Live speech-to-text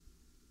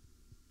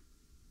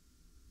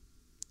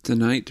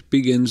Tonight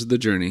begins the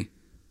journey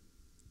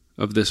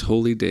of this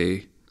holy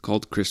day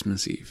called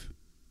Christmas Eve.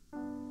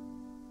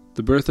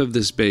 The birth of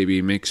this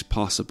baby makes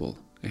possible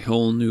a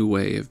whole new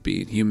way of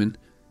being human.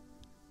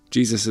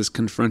 Jesus is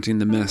confronting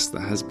the mess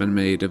that has been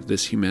made of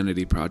this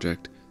humanity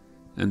project,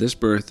 and this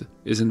birth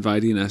is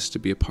inviting us to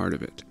be a part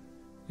of it,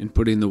 in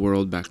putting the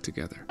world back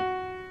together.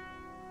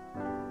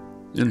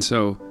 And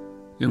so,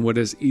 in what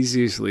is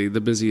easily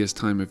the busiest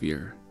time of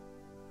year,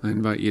 I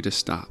invite you to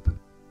stop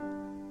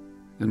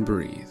and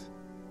breathe,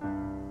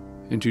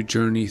 and to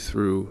journey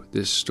through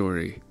this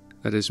story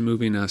that is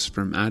moving us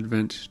from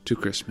Advent to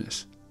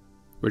Christmas,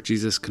 where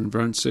Jesus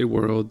confronts a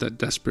world that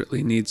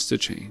desperately needs to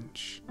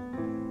change.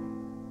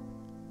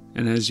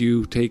 And as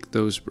you take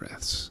those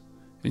breaths,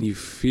 and you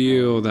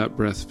feel that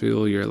breath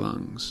fill your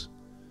lungs,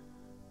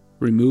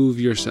 remove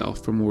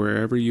yourself from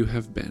wherever you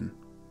have been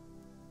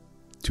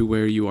to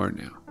where you are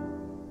now.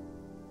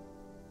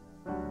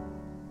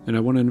 And I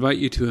want to invite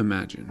you to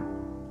imagine.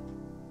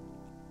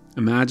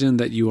 Imagine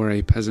that you are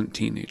a peasant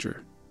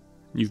teenager.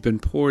 You've been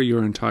poor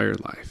your entire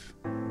life.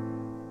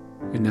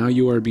 And now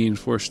you are being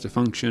forced to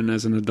function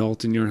as an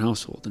adult in your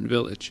household and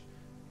village.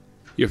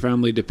 Your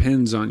family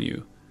depends on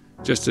you,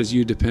 just as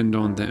you depend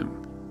on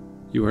them.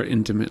 You are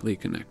intimately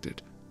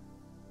connected.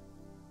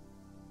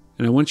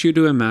 And I want you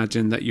to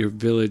imagine that your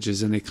village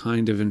is in a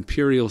kind of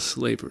imperial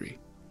slavery.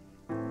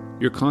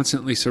 You're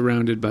constantly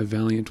surrounded by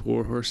valiant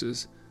war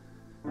horses.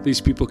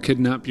 These people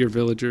kidnap your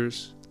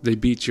villagers, they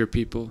beat your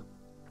people,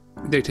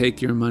 they take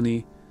your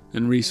money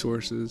and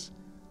resources.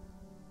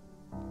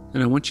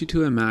 And I want you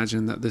to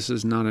imagine that this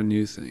is not a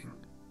new thing.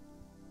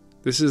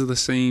 This is the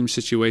same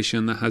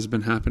situation that has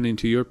been happening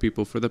to your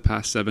people for the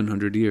past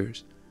 700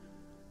 years.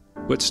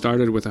 What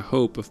started with a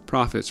hope of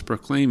prophets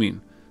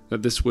proclaiming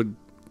that this would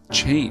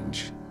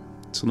change,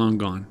 it's long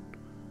gone.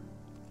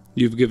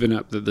 You've given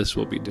up that this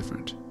will be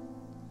different.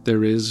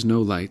 There is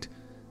no light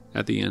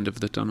at the end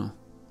of the tunnel.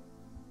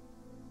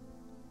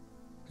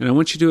 And I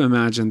want you to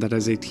imagine that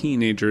as a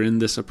teenager in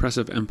this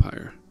oppressive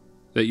empire,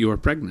 that you are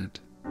pregnant.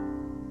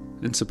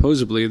 And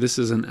supposedly this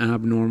is an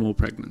abnormal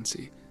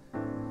pregnancy.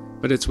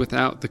 But it's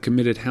without the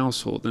committed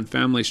household and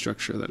family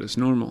structure that is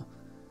normal.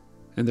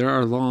 And there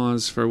are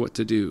laws for what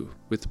to do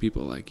with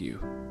people like you.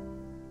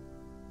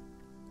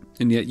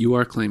 And yet you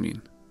are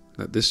claiming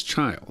that this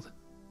child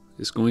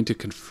is going to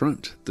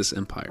confront this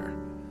empire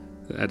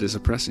that is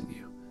oppressing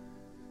you.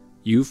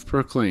 You've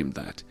proclaimed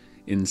that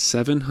in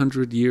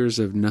 700 years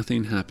of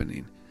nothing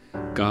happening,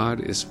 God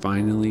is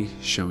finally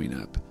showing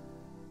up.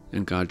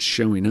 And God's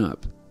showing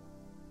up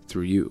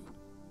through you.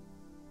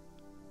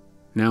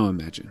 Now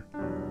imagine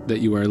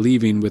that you are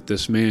leaving with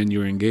this man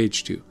you're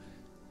engaged to,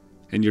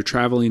 and you're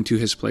traveling to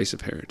his place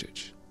of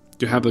heritage,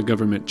 to have the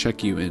government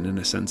check you in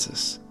a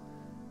census.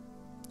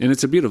 And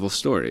it's a beautiful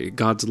story.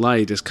 God's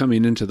light is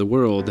coming into the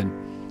world,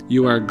 and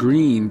you are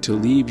agreeing to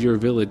leave your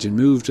village and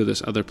move to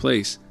this other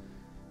place.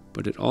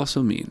 But it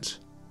also means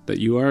that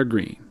you are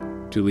agreeing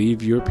to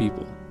leave your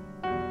people,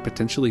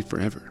 potentially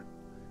forever.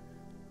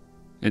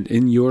 And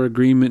in your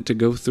agreement to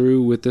go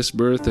through with this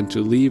birth and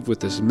to leave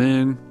with this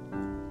man,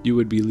 you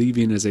would be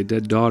leaving as a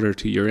dead daughter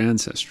to your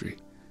ancestry.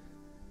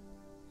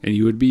 And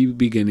you would be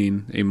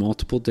beginning a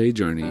multiple-day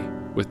journey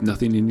with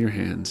nothing in your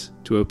hands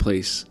to a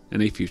place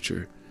and a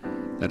future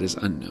that is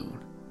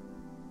unknown.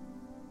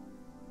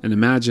 And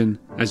imagine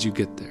as you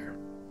get there,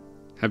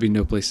 having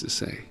no place to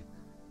stay,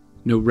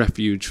 no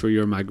refuge for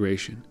your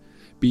migration,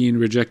 being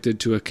rejected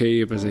to a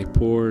cave as a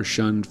poor,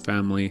 shunned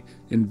family,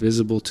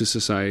 invisible to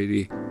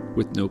society,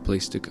 with no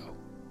place to go.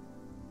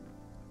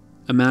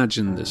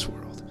 Imagine this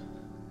world,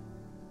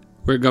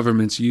 where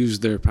governments use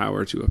their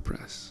power to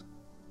oppress.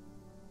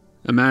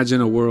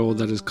 Imagine a world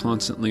that is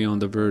constantly on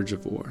the verge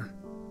of war.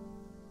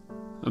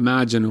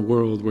 Imagine a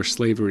world where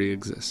slavery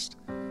exists,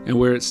 and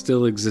where it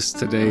still exists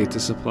today to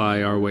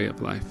supply our way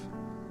of life.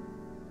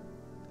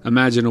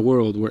 Imagine a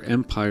world where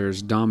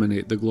empires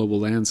dominate the global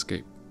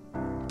landscape,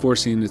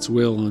 forcing its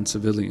will on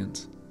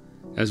civilians,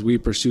 as we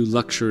pursue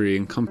luxury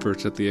and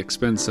comfort at the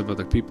expense of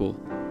other people,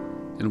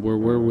 and where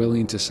we're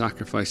willing to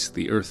sacrifice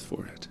the earth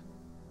for it.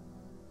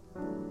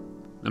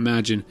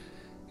 Imagine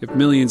if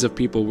millions of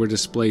people were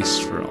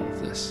displaced for all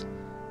of this.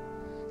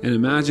 And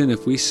imagine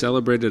if we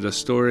celebrated a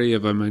story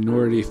of a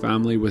minority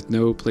family with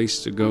no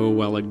place to go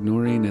while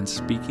ignoring and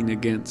speaking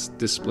against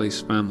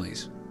displaced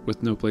families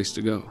with no place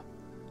to go.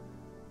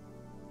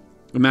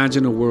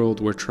 Imagine a world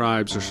where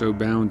tribes are so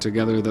bound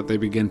together that they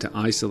begin to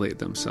isolate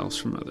themselves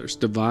from others,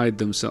 divide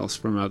themselves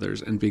from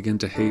others, and begin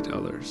to hate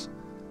others.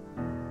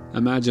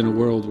 Imagine a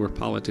world where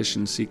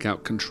politicians seek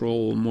out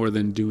control more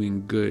than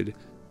doing good,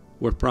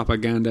 where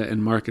propaganda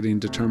and marketing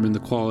determine the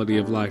quality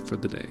of life for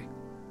the day,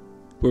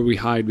 where we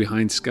hide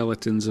behind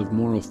skeletons of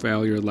moral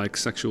failure like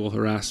sexual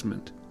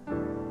harassment,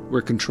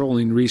 where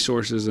controlling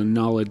resources and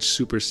knowledge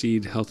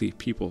supersede healthy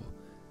people,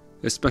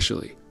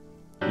 especially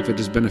if it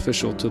is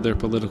beneficial to their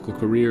political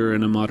career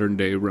in a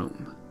modern-day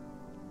Rome.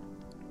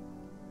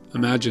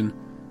 Imagine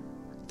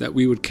that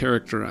we would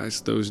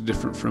characterize those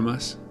different from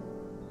us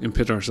and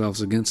pit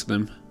ourselves against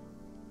them.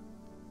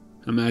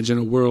 Imagine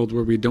a world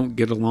where we don't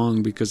get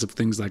along because of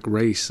things like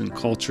race and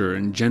culture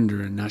and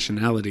gender and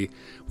nationality,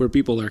 where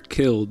people are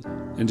killed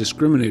and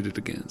discriminated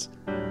against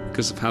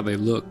because of how they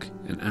look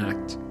and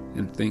act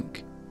and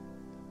think.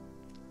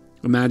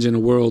 Imagine a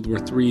world where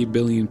 3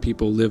 billion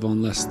people live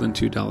on less than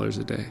 $2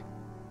 a day,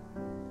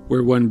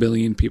 where 1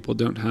 billion people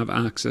don't have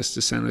access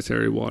to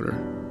sanitary water.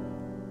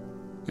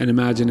 And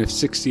imagine if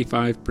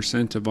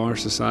 65% of our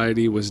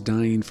society was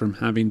dying from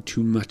having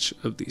too much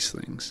of these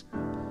things,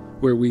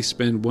 where we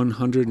spend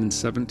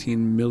 $117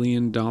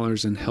 million in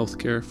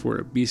healthcare for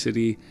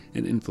obesity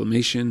and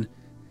inflammation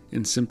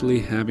and simply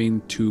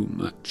having too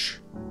much.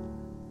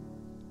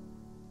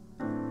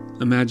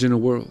 Imagine a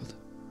world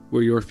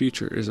where your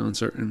future is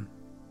uncertain,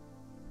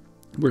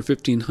 where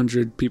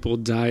 1,500 people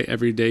die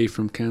every day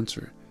from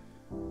cancer,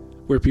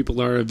 where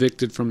people are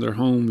evicted from their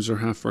homes or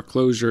have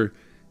foreclosure,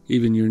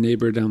 even your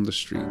neighbor down the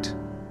street.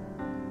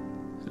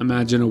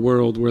 Imagine a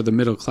world where the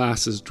middle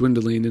class is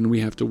dwindling and we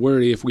have to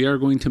worry if we are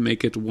going to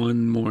make it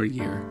one more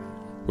year,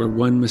 where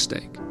one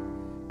mistake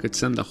could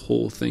send the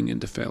whole thing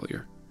into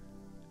failure.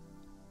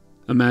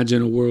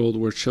 Imagine a world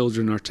where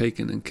children are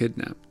taken and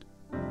kidnapped.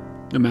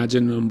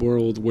 Imagine a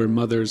world where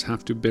mothers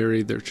have to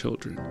bury their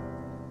children.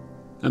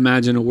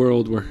 Imagine a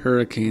world where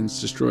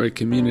hurricanes destroy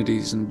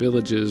communities and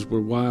villages,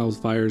 where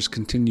wildfires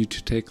continue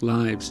to take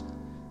lives.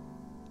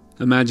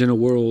 Imagine a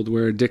world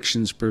where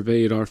addictions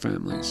pervade our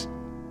families,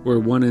 where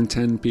 1 in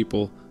 10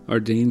 people are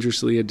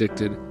dangerously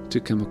addicted to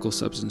chemical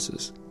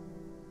substances.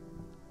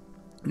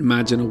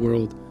 Imagine a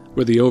world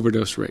where the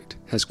overdose rate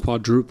has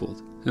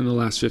quadrupled in the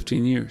last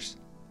 15 years.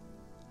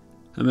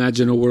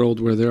 Imagine a world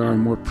where there are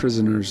more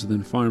prisoners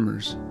than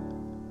farmers.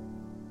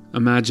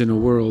 Imagine a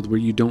world where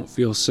you don't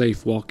feel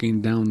safe walking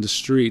down the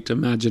street.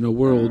 Imagine a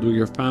world where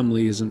your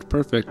family isn't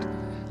perfect.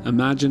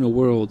 Imagine a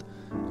world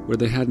where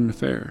they had an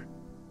affair,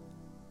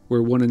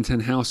 where 1 in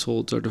 10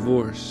 households are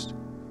divorced,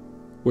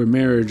 where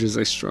marriage is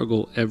a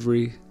struggle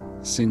every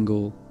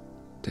single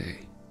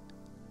day.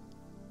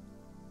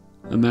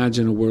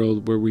 Imagine a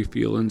world where we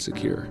feel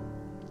insecure,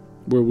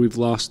 where we've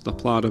lost the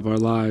plot of our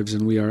lives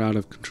and we are out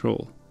of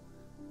control.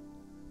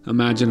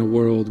 Imagine a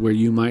world where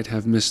you might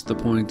have missed the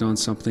point on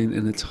something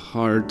and it's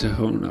hard to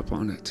hone up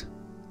on it,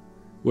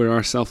 where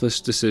our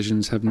selfish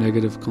decisions have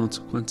negative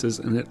consequences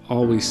and it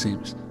always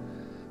seems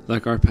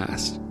like our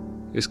past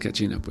is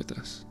catching up with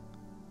us.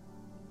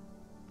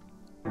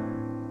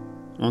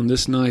 On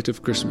this night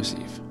of Christmas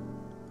Eve,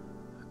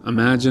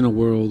 imagine a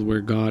world where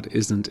God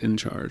isn't in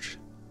charge,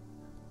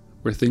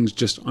 where things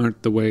just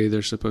aren't the way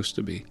they're supposed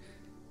to be.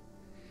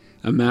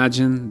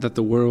 Imagine that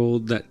the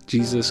world that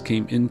Jesus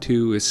came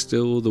into is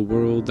still the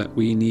world that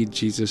we need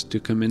Jesus to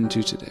come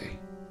into today.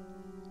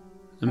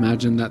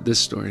 Imagine that this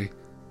story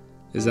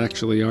is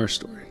actually our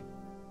story.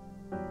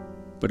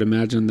 But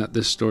imagine that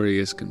this story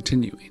is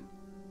continuing.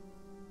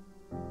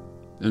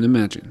 And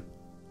imagine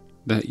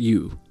that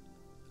you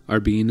are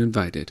being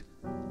invited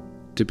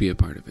to be a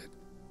part of it.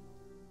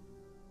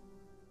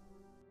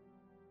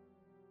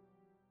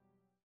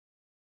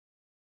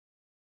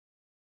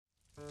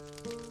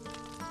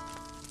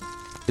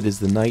 It is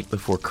the night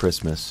before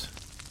Christmas,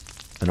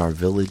 and our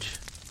village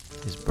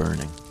is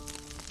burning.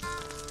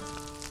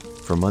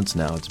 For months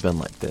now, it's been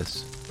like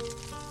this.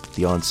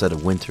 The onset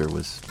of winter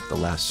was the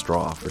last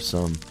straw for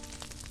some.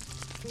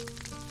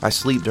 I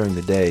sleep during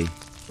the day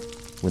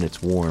when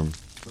it's warm,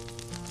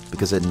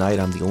 because at night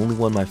I'm the only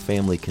one my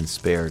family can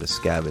spare to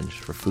scavenge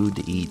for food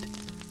to eat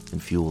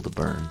and fuel to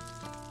burn.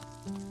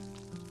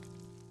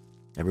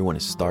 Everyone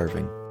is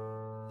starving,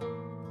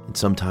 and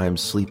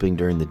sometimes sleeping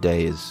during the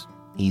day is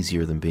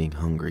easier than being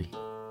hungry.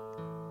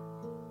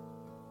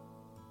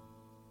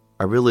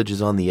 Our village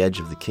is on the edge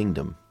of the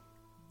kingdom,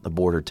 a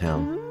border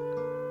town.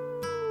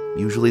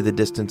 Usually the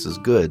distance is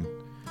good.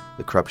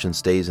 The corruption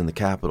stays in the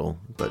capital,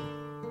 but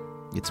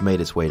it's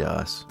made its way to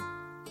us.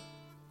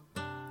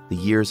 The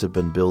years have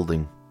been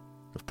building,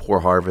 of poor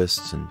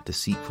harvests and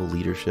deceitful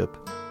leadership.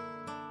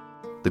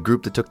 The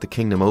group that took the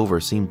kingdom over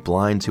seemed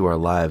blind to our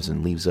lives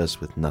and leaves us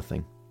with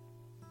nothing.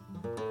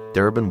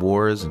 There have been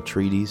wars and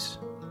treaties,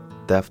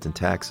 theft and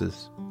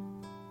taxes.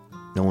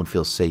 No one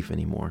feels safe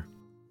anymore.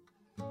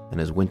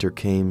 And as winter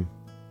came,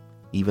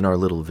 even our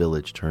little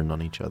village turned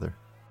on each other.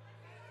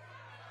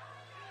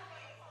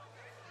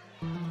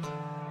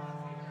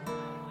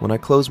 When I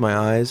close my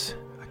eyes,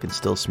 I can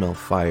still smell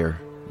fire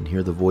and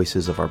hear the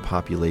voices of our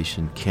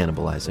population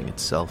cannibalizing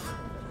itself.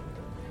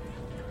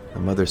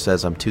 My mother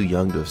says I'm too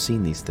young to have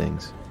seen these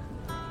things.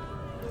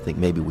 I think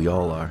maybe we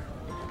all are.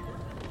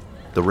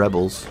 The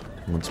rebels,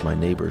 once my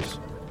neighbors,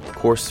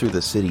 course through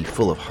the city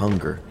full of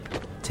hunger,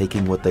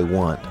 taking what they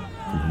want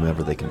from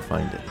whomever they can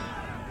find it.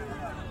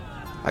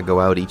 I go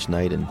out each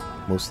night and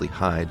mostly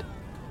hide.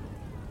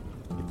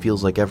 It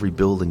feels like every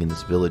building in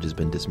this village has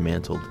been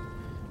dismantled.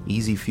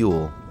 Easy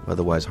fuel,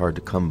 otherwise hard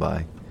to come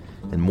by,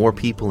 and more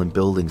people and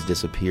buildings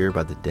disappear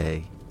by the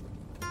day.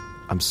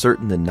 I'm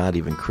certain that not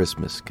even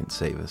Christmas can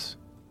save us.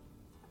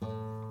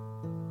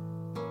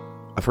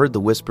 I've heard the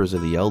whispers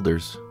of the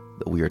elders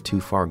that we are too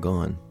far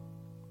gone.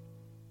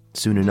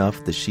 Soon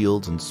enough, the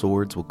shields and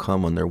swords will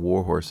come on their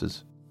war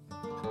horses.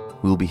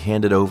 we will be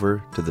handed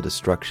over to the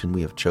destruction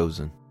we have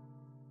chosen.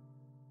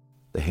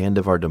 The hand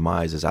of our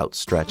demise is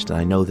outstretched, and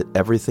I know that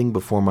everything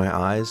before my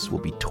eyes will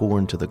be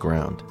torn to the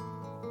ground.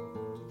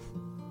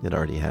 It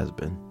already has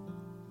been.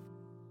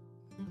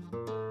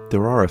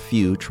 There are a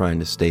few trying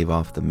to stave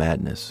off the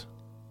madness,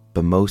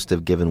 but most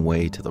have given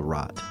way to the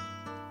rot.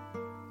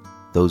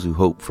 Those who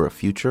hope for a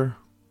future,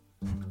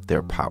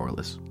 they're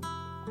powerless,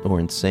 or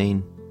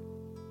insane,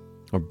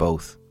 or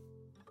both.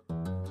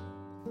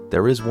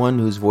 There is one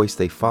whose voice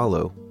they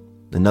follow,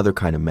 another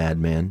kind of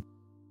madman.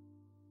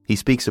 He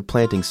speaks of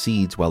planting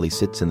seeds while he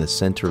sits in the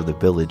center of the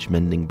village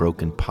mending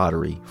broken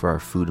pottery for our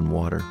food and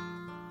water.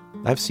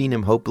 I've seen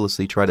him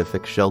hopelessly try to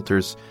fix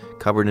shelters,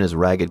 covered in his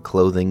ragged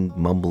clothing,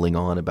 mumbling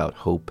on about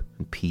hope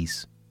and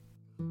peace.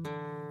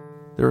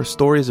 There are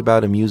stories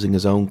about him using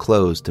his own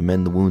clothes to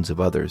mend the wounds of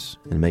others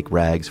and make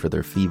rags for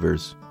their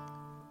fevers.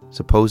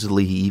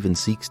 Supposedly he even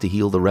seeks to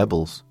heal the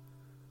rebels,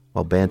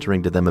 while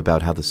bantering to them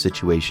about how the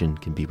situation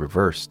can be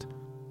reversed,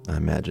 I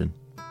imagine.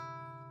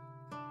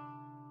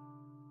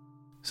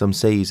 Some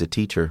say he's a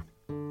teacher.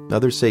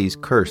 Others say he's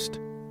cursed.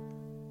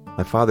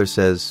 My father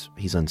says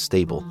he's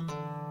unstable.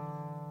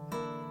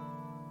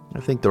 I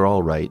think they're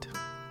all right.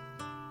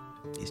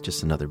 He's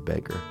just another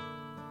beggar.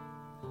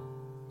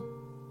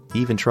 He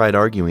even tried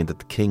arguing that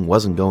the king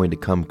wasn't going to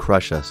come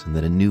crush us and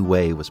that a new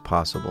way was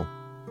possible.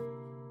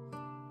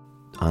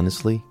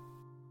 Honestly,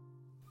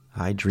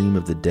 I dream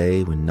of the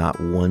day when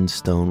not one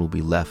stone will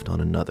be left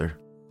on another.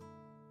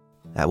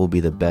 That will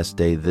be the best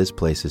day this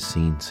place has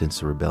seen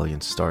since the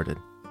rebellion started.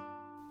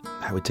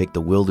 I would take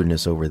the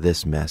wilderness over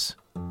this mess.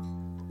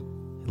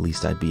 At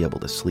least I'd be able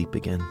to sleep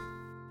again.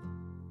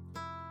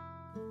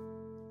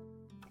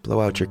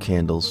 Blow out your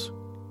candles.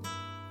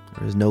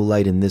 There is no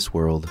light in this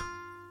world.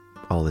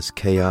 All is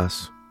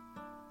chaos.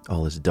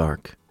 All is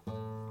dark.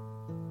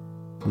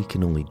 We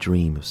can only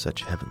dream of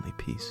such heavenly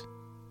peace.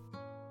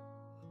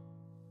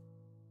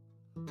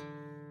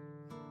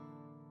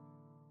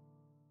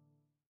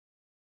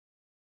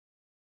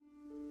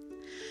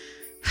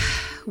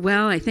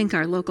 Well, I think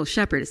our local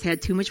shepherd has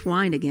had too much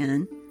wine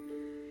again.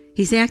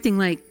 He's acting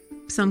like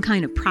some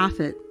kind of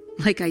prophet,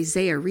 like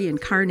Isaiah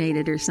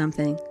reincarnated or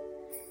something.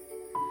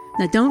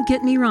 Now, don't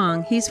get me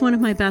wrong, he's one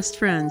of my best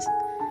friends,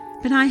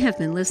 but I have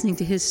been listening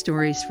to his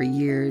stories for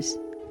years.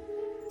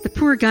 The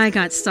poor guy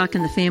got stuck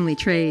in the family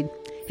trade.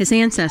 His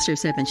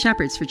ancestors have been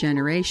shepherds for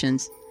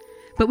generations.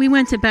 But we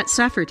went to Bet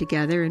Sefer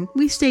together, and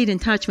we stayed in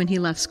touch when he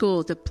left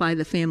school to ply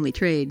the family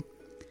trade.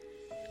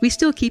 We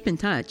still keep in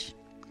touch.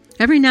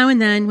 Every now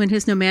and then, when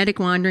his nomadic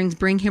wanderings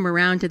bring him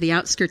around to the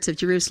outskirts of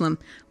Jerusalem,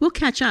 we'll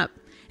catch up,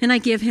 and I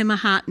give him a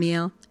hot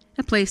meal,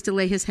 a place to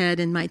lay his head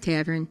in my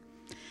tavern.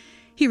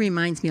 He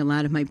reminds me a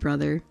lot of my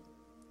brother.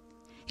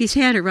 He's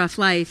had a rough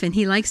life, and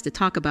he likes to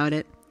talk about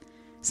it.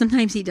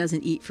 Sometimes he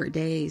doesn't eat for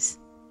days.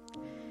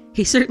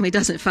 He certainly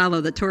doesn't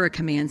follow the Torah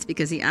commands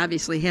because he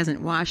obviously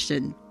hasn't washed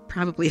in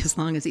probably as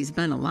long as he's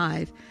been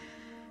alive.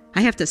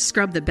 I have to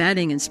scrub the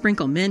bedding and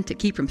sprinkle mint to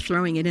keep from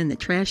throwing it in the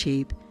trash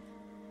heap.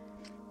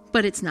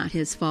 But it's not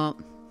his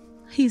fault.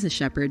 He's a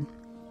shepherd.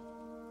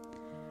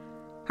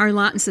 Our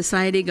lot in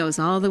society goes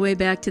all the way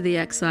back to the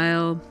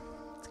exile.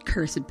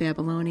 Cursed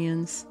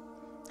Babylonians.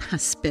 I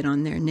spit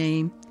on their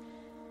name.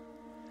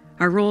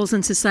 Our roles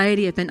in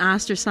society have been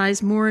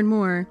ostracized more and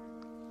more.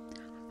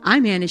 I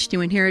managed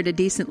to inherit a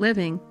decent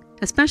living,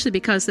 especially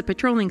because the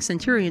patrolling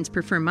centurions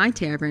prefer my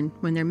tavern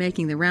when they're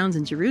making the rounds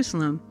in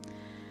Jerusalem.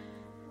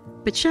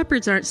 But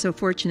shepherds aren't so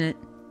fortunate.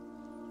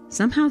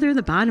 Somehow they're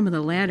the bottom of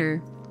the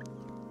ladder.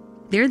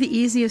 They're the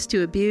easiest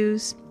to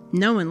abuse.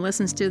 No one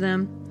listens to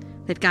them.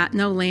 They've got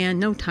no land,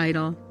 no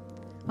title,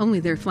 only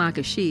their flock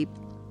of sheep.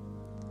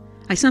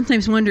 I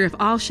sometimes wonder if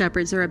all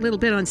shepherds are a little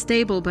bit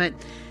unstable, but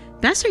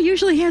Besser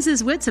usually has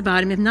his wits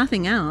about him, if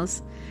nothing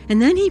else.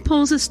 And then he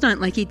pulls a stunt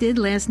like he did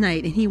last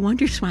night, and he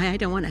wonders why I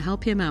don't want to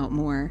help him out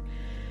more.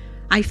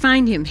 I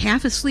find him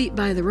half asleep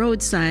by the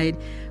roadside,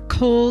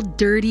 cold,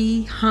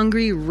 dirty,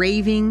 hungry,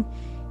 raving.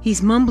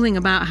 He's mumbling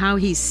about how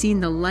he's seen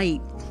the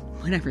light,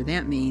 whatever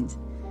that means.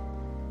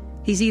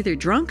 He's either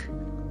drunk,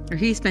 or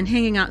he's been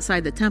hanging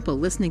outside the temple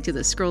listening to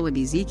the scroll of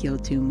Ezekiel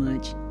too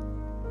much.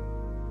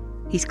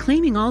 He's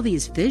claiming all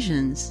these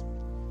visions.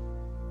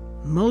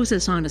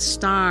 Moses on a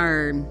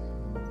star,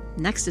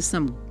 next to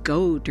some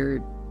goat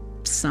or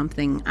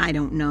something, I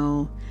don't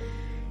know.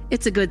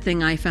 It's a good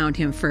thing I found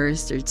him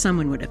first, or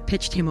someone would have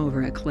pitched him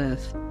over a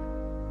cliff.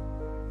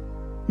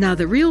 Now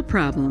the real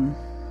problem,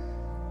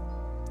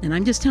 and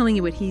I'm just telling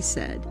you what he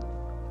said.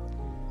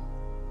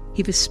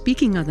 He was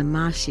speaking of the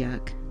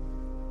Mashiach.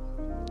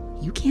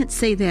 You can't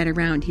say that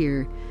around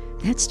here.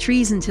 That's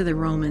treason to the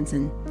Romans,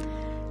 and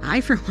I,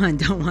 for one,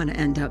 don't want to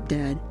end up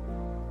dead.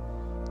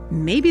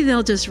 Maybe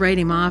they'll just write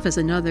him off as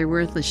another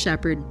worthless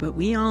shepherd, but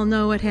we all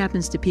know what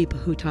happens to people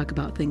who talk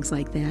about things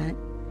like that.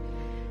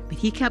 But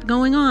he kept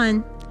going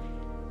on.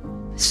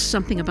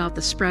 Something about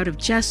the sprout of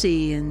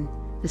Jesse and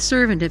the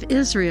servant of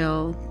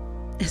Israel,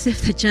 as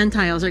if the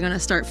Gentiles are going to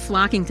start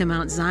flocking to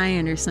Mount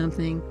Zion or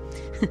something.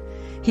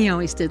 He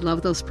always did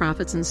love those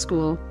prophets in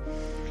school.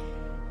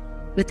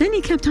 But then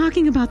he kept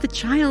talking about the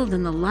child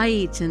and the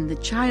light, and the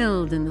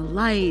child and the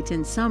light,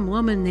 and some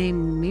woman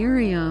named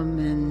Miriam,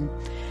 and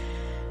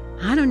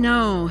I don't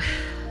know.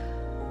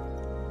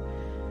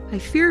 I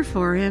fear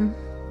for him,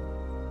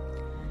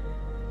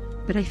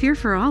 but I fear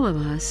for all of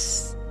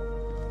us.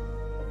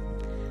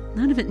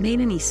 None of it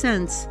made any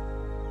sense.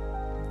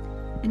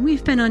 And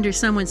we've been under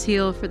someone's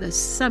heel for the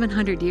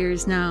 700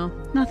 years now.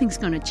 Nothing's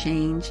going to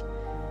change.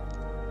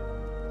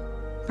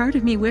 Part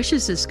of me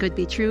wishes this could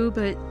be true,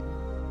 but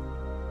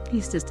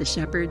he's just a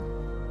shepherd.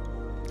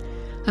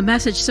 A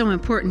message so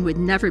important would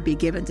never be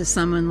given to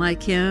someone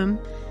like him.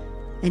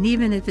 And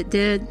even if it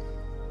did,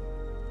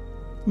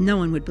 no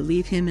one would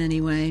believe him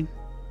anyway.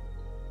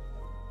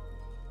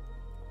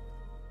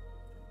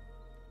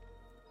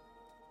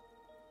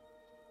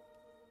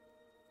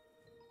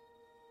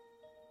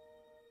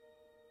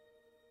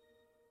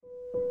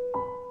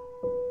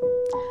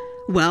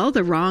 Well,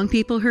 the wrong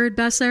people heard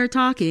Besser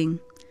talking.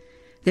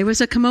 There was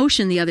a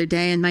commotion the other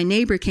day, and my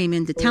neighbor came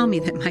in to tell me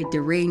that my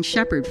deranged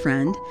shepherd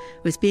friend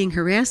was being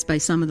harassed by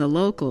some of the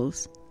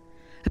locals.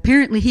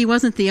 Apparently, he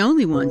wasn't the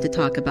only one to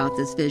talk about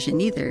this vision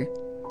either.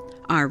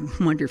 Our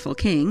wonderful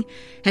king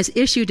has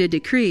issued a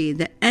decree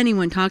that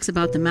anyone talks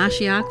about the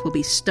Mashiach will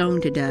be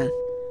stoned to death.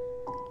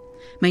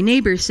 My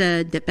neighbor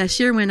said that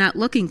Bashir went out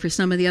looking for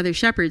some of the other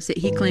shepherds that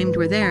he claimed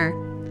were there.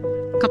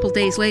 A couple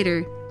days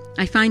later,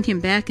 I find him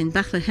back in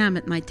Bethlehem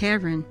at my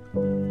tavern.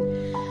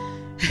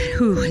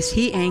 Ooh, was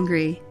he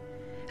angry.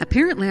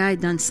 Apparently I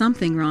had done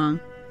something wrong.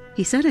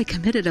 He said I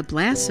committed a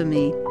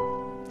blasphemy.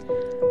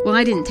 Well,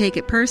 I didn't take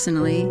it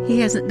personally. He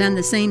hasn't been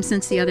the same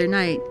since the other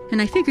night, and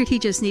I figured he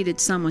just needed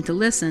someone to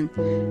listen.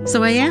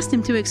 So I asked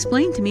him to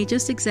explain to me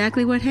just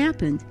exactly what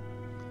happened.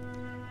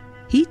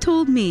 He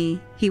told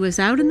me he was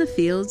out in the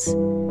fields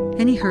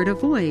and he heard a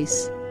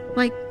voice,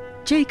 like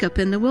Jacob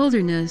in the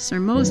wilderness or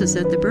Moses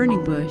at the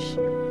burning bush.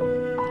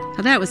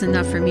 Now, that was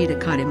enough for me to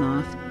cut him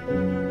off.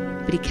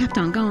 But he kept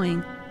on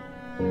going.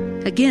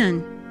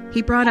 Again,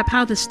 he brought up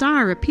how the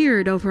star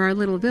appeared over our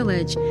little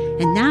village,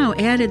 and now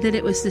added that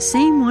it was the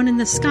same one in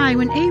the sky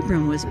when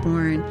Abram was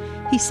born.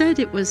 He said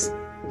it was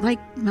like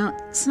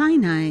Mount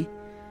Sinai,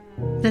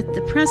 that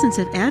the presence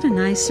of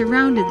Adonai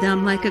surrounded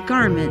them like a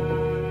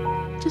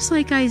garment, just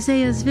like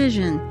Isaiah's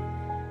vision,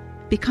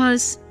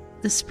 because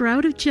the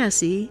sprout of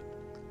Jesse,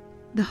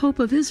 the hope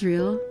of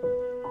Israel,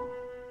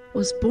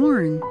 was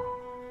born.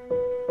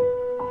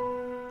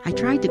 I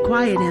tried to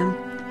quiet him,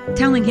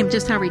 telling him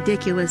just how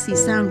ridiculous he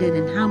sounded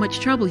and how much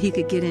trouble he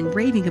could get in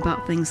raving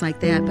about things like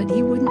that, but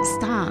he wouldn't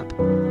stop.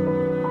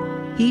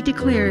 He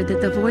declared that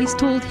the voice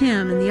told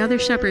him and the other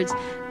shepherds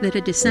that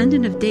a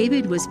descendant of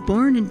David was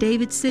born in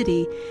David's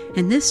city,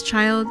 and this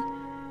child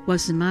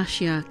was the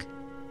Mashiach,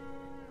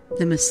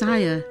 the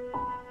Messiah,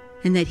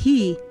 and that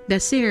he,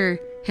 Besser,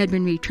 had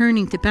been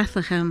returning to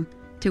Bethlehem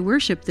to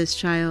worship this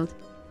child.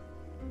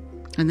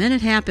 And then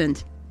it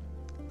happened.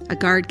 A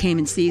guard came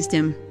and seized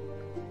him.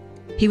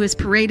 He was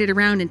paraded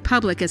around in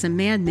public as a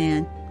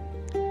madman.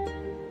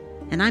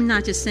 And I'm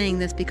not just saying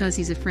this because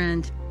he's a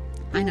friend.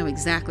 I know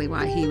exactly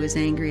why he was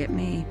angry at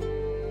me.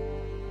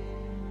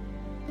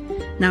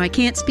 Now, I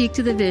can't speak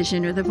to the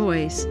vision or the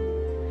voice,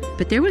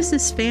 but there was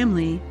this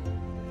family,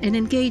 an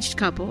engaged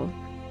couple.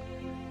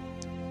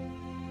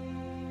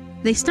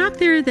 They stopped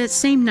there that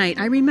same night.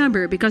 I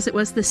remember because it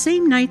was the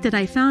same night that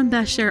I found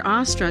Besher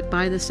awestruck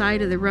by the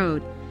side of the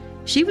road.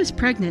 She was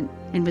pregnant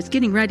and was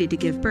getting ready to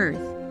give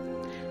birth.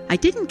 I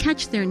didn't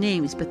catch their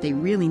names, but they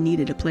really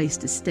needed a place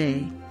to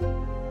stay.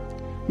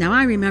 Now,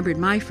 I remembered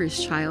my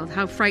first child,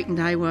 how frightened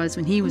I was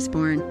when he was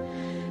born,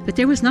 but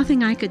there was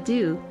nothing I could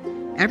do.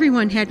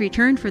 Everyone had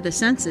returned for the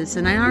census,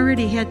 and I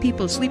already had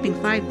people sleeping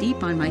 5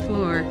 deep on my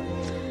floor.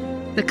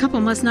 The couple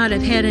must not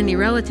have had any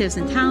relatives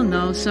in town,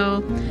 though,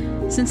 so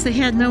since they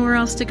had nowhere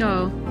else to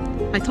go,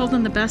 I told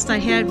them the best I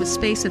had was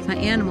space with my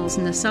animals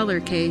in the cellar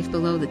cave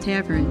below the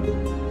tavern.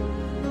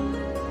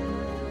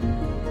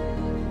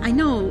 I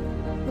know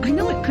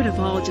it could have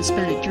all just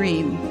been a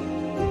dream,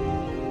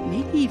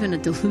 maybe even a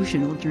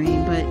delusional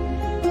dream, but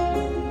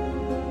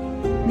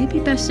maybe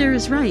Besser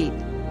is right.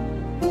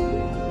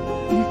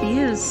 And if he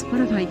is,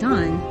 what have I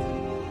done?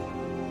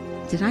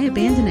 Did I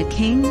abandon a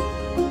king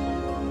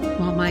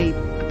while my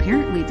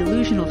apparently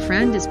delusional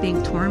friend is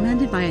being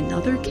tormented by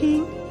another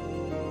king?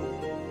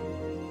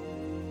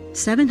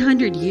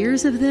 700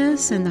 years of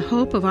this, and the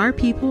hope of our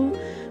people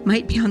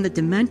might be on the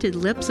demented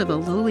lips of a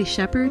lowly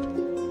shepherd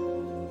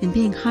and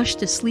being hushed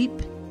to sleep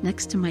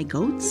next to my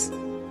goats?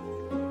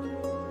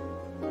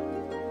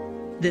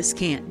 This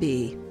can't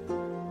be.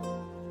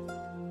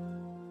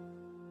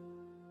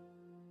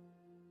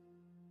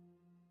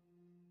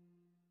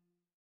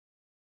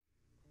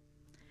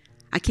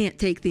 I can't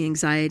take the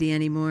anxiety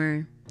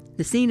anymore.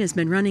 The scene has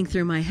been running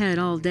through my head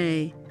all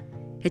day.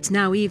 It's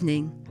now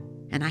evening,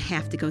 and I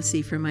have to go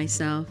see for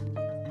myself.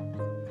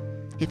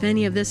 If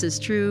any of this is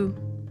true,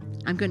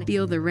 I'm going to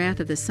feel the wrath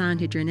of the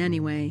Sanhedrin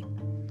anyway.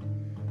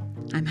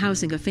 I'm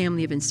housing a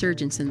family of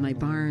insurgents in my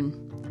barn.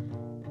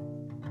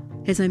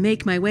 As I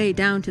make my way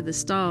down to the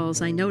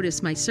stalls, I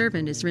notice my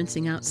servant is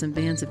rinsing out some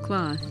bands of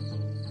cloth.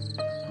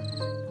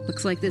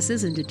 Looks like this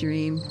isn't a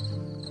dream.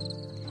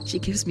 She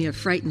gives me a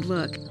frightened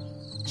look.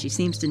 She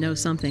seems to know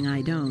something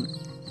I don't,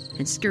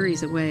 and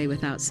scurries away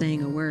without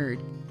saying a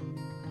word.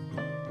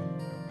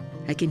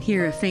 I can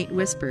hear a faint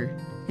whisper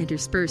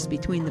interspersed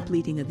between the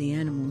bleating of the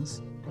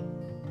animals.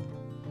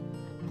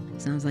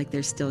 Sounds like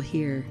they're still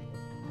here.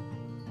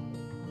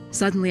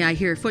 Suddenly I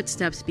hear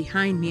footsteps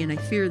behind me and I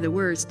fear the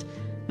worst.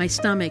 My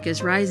stomach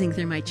is rising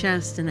through my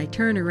chest and I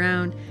turn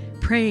around,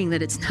 praying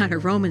that it's not a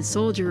Roman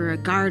soldier or a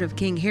guard of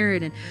King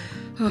Herod, and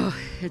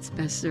it's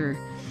Besser.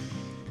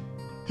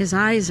 His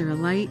eyes are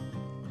alight,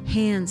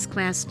 hands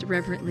clasped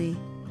reverently,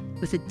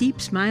 with a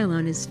deep smile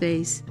on his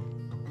face.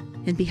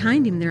 And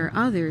behind him there are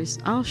others,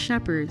 all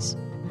shepherds,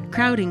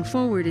 crowding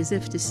forward as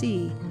if to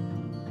see.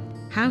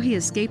 How he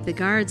escaped the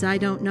guards I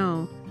don't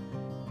know,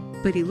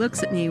 but he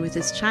looks at me with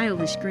his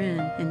childish grin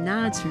and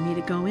nods for me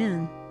to go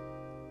in.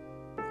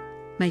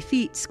 My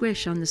feet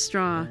squish on the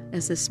straw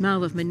as the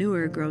smell of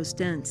manure grows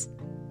dense.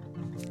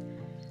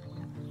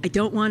 I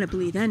don't want to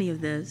believe any of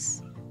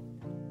this,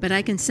 but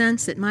I can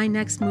sense that my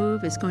next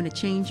move is going to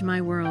change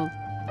my world.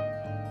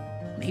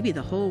 Maybe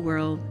the whole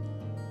world.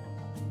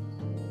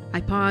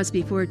 I pause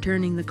before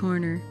turning the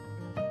corner.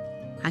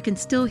 I can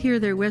still hear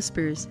their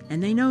whispers,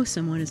 and they know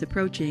someone is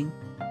approaching.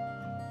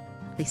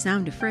 They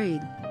sound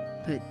afraid,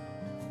 but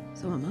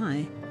so am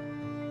I.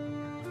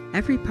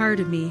 Every part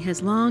of me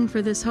has longed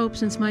for this hope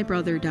since my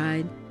brother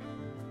died.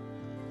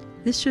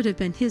 This should have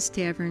been his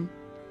tavern.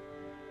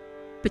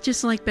 But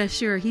just like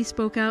Bashir, he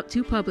spoke out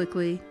too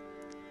publicly,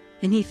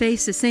 and he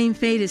faced the same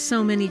fate as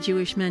so many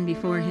Jewish men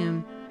before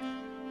him.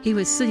 He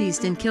was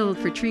seized and killed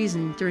for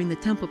treason during the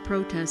temple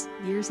protest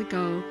years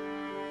ago.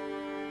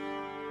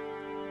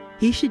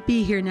 He should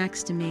be here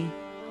next to me,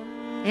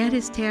 at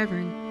his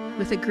tavern,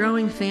 with a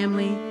growing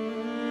family,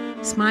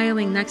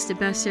 smiling next to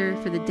Besser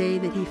for the day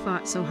that he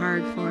fought so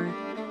hard for.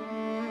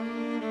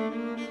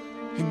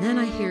 And then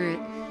I hear it,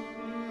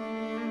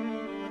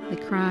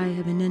 the cry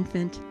of an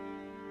infant.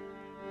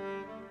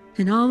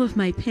 And all of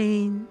my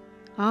pain,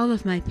 all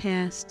of my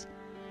past,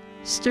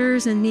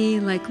 stirs in me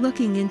like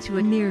looking into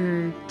a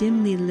mirror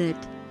dimly lit.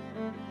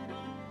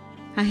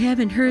 I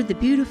haven't heard the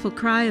beautiful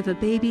cry of a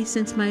baby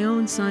since my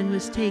own son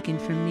was taken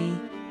from me.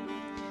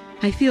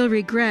 I feel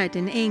regret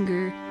and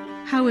anger.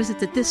 How is it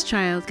that this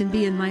child can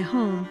be in my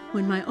home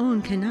when my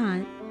own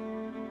cannot?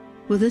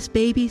 Will this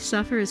baby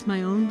suffer as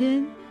my own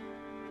did?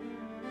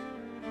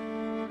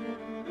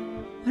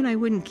 What I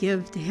wouldn't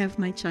give to have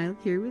my child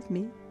here with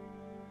me.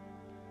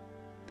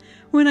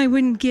 What I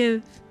wouldn't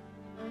give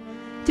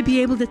to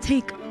be able to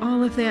take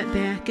all of that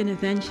back and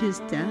avenge his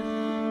death,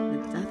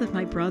 the death of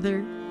my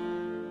brother.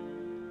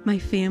 My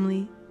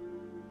family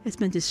has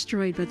been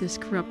destroyed by this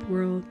corrupt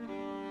world.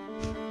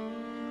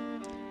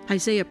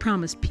 Isaiah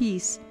promised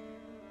peace,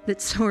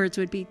 that swords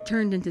would be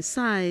turned into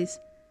scythes,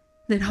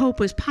 that hope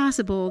was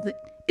possible, that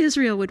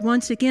Israel would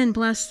once again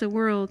bless the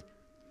world.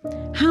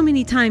 How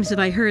many times have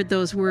I heard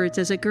those words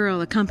as a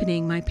girl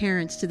accompanying my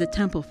parents to the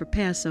temple for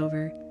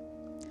Passover?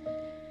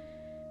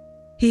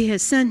 He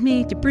has sent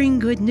me to bring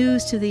good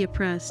news to the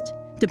oppressed,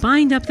 to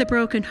bind up the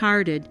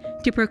brokenhearted,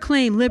 to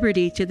proclaim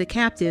liberty to the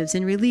captives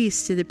and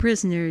release to the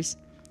prisoners,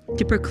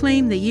 to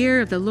proclaim the year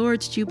of the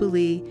Lord's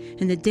Jubilee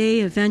and the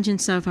day of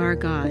vengeance of our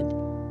God.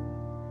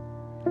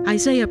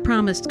 Isaiah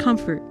promised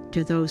comfort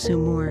to those who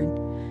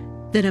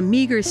mourn, that a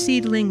meager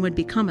seedling would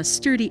become a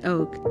sturdy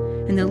oak,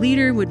 and the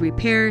leader would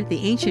repair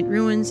the ancient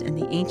ruins and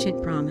the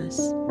ancient promise.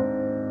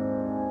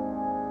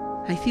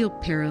 I feel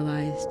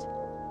paralyzed.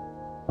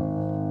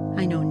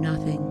 I know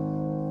nothing.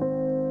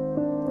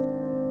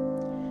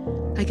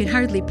 I can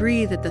hardly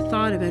breathe at the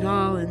thought of it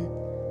all, and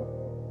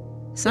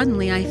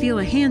suddenly I feel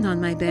a hand on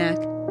my back.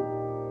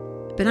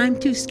 But I'm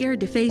too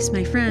scared to face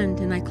my friend,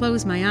 and I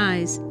close my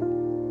eyes.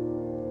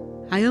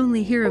 I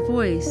only hear a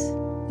voice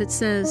that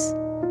says,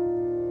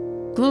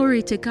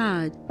 "Glory to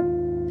God,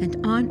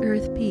 and on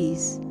earth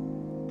peace."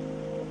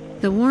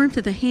 The warmth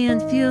of the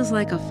hand feels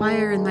like a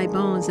fire in my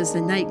bones as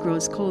the night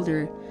grows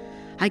colder.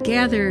 I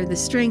gather the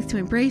strength to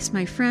embrace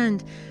my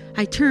friend.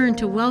 I turn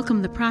to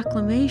welcome the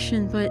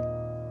proclamation, but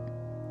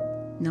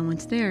no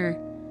one's there.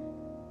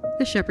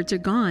 The shepherds are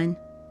gone.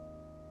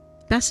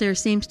 Besser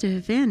seems to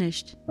have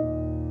vanished.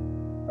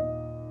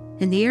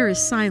 And the air is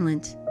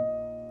silent,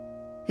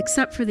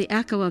 except for the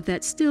echo of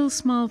that still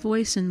small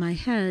voice in my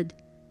head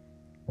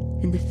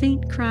and the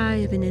faint cry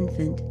of an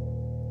infant.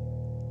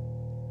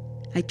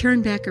 I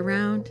turn back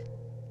around,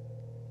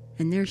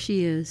 and there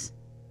she is,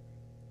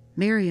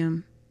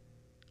 Miriam,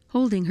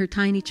 holding her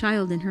tiny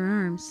child in her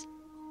arms.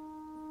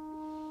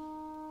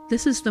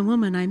 This is the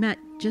woman I met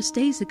just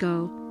days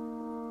ago,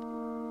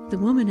 the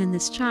woman and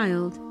this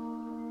child.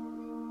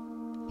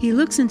 He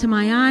looks into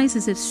my eyes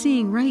as if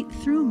seeing right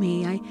through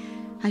me.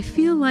 I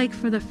feel like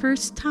for the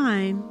first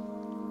time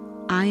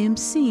I am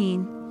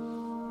seen,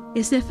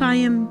 as if I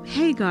am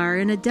Hagar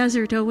in a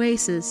desert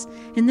oasis,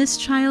 and this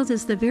child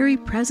is the very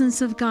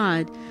presence of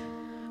God.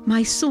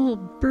 My soul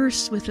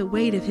bursts with the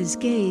weight of his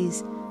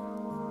gaze.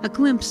 A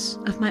glimpse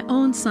of my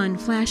own son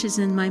flashes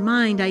in my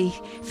mind. I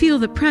feel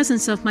the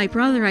presence of my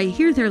brother. I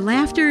hear their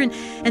laughter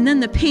and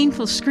then the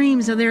painful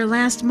screams of their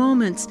last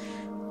moments.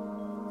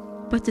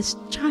 But this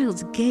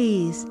child's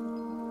gaze,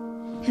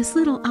 his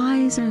little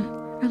eyes are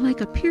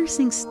like a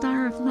piercing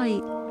star of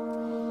light.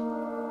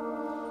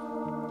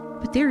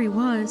 But there he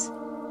was,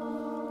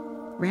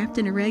 wrapped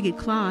in a ragged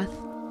cloth,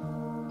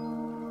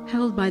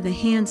 held by the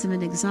hands of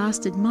an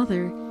exhausted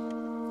mother.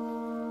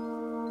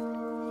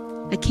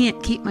 I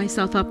can't keep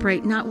myself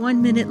upright, not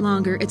 1 minute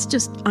longer. It's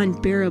just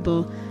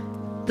unbearable.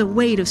 The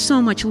weight of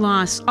so much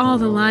loss, all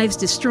the lives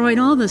destroyed,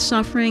 all the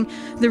suffering,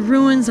 the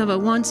ruins of a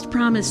once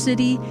promised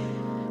city.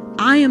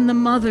 I am the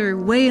mother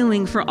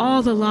wailing for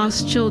all the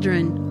lost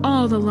children,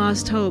 all the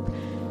lost hope,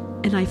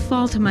 and I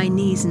fall to my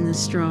knees in the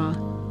straw.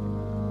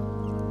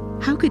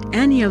 How could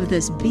any of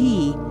this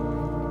be?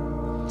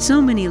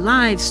 So many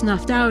lives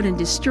snuffed out and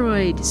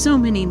destroyed, so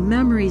many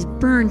memories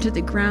burned to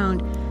the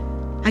ground.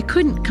 I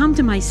couldn't come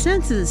to my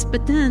senses,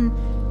 but then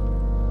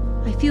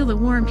I feel the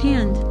warm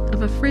hand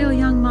of a frail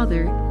young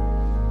mother.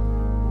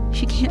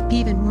 She can't be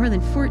even more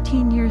than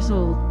 14 years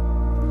old,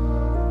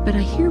 but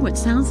I hear what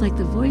sounds like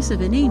the voice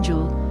of an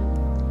angel.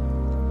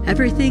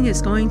 Everything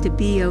is going to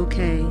be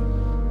okay.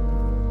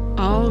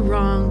 All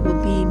wrong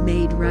will be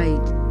made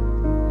right.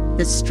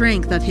 The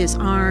strength of his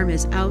arm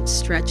is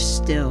outstretched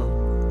still.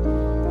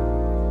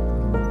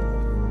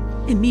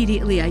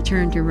 Immediately I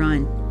turn to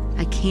run.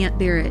 I can't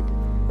bear it.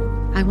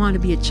 I want to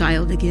be a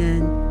child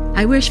again.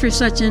 I wish for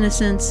such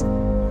innocence.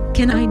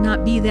 Can I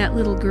not be that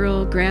little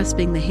girl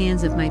grasping the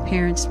hands of my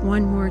parents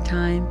one more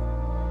time?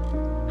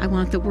 I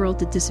want the world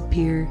to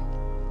disappear.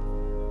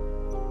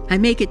 I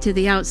make it to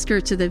the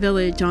outskirts of the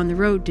village on the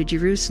road to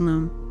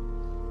Jerusalem.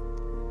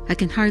 I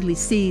can hardly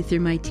see through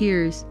my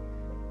tears,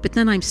 but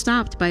then I'm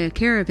stopped by a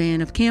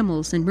caravan of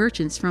camels and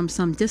merchants from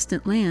some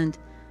distant land,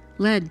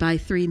 led by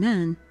 3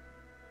 men.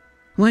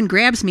 One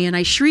grabs me and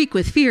I shriek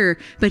with fear,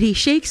 but he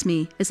shakes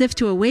me as if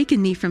to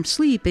awaken me from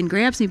sleep and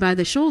grabs me by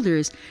the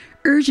shoulders,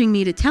 urging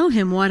me to tell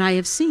him what I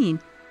have seen.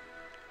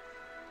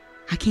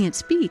 I can't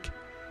speak.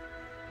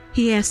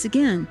 He asks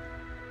again,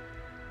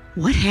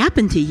 "What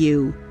happened to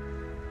you?"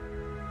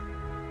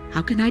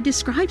 How can I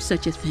describe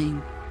such a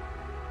thing?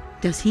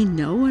 Does he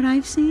know what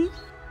I've seen?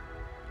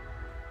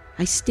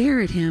 I stare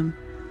at him,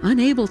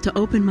 unable to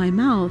open my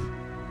mouth.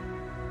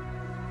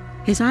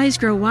 His eyes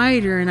grow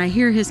wider and I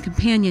hear his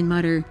companion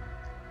mutter,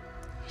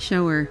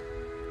 "Show her."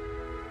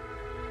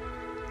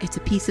 It's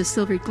a piece of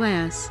silvered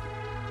glass.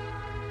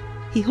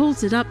 He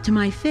holds it up to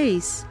my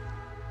face,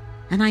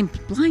 and I'm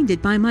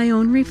blinded by my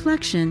own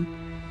reflection.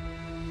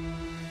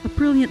 A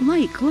brilliant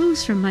light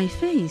glows from my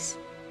face.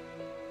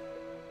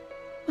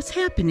 What's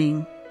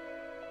happening?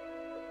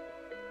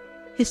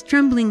 His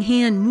trembling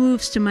hand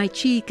moves to my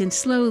cheek, and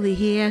slowly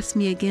he asks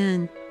me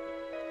again,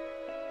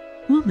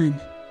 "Woman,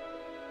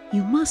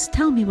 you must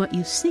tell me what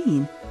you've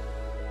seen."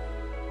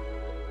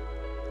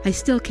 I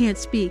still can't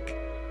speak,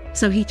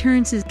 so he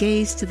turns his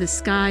gaze to the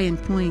sky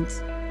and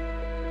points.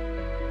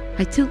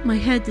 I tilt my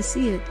head to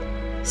see it,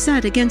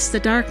 set against the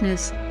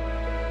darkness.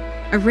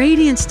 A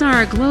radiant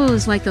star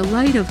glows like the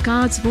light of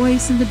God's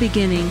voice in the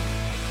beginning.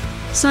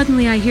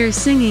 Suddenly I hear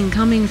singing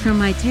coming from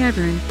my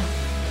tavern.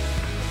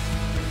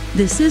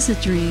 This is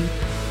a dream,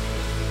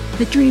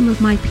 the dream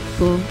of my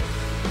people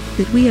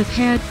that we have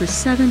had for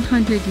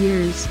 700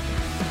 years.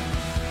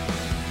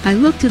 I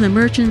look to the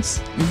merchants,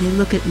 and they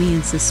look at me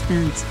in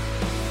suspense.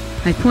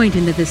 I point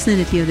in the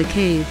vicinity of the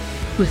cave,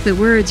 with the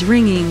words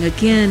ringing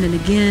again and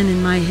again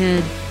in my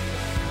head.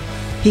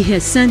 He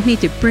has sent me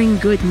to bring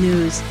good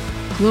news,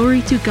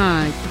 glory to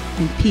God,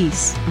 and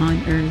peace on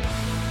earth.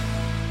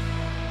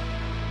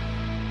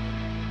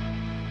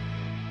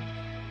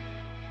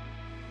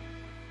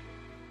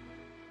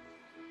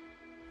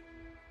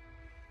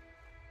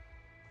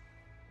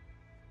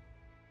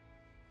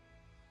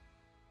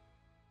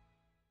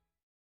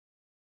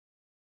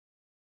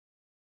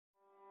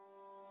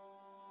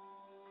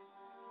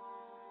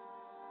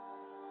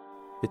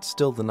 It's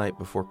still the night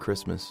before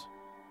Christmas.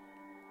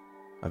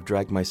 I've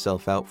dragged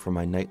myself out for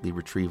my nightly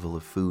retrieval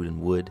of food and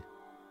wood.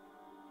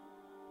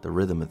 The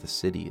rhythm of the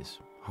city is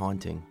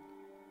haunting,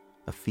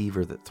 a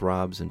fever that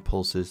throbs and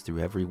pulses through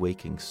every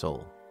waking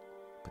soul.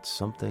 But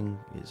something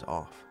is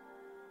off.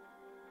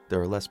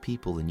 There are less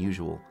people than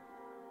usual,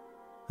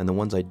 and the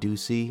ones I do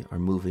see are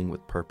moving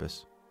with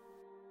purpose.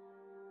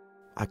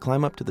 I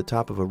climb up to the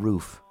top of a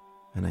roof,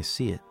 and I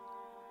see it.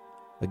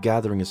 A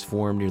gathering is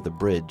formed near the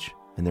bridge,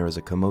 and there is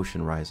a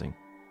commotion rising.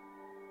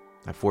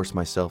 I force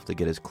myself to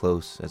get as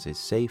close as is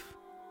safe,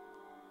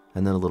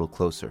 and then a little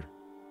closer.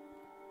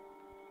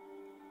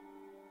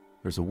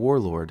 There's a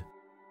warlord,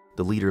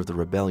 the leader of the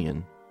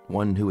rebellion,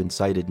 one who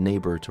incited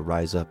neighbor to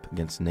rise up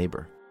against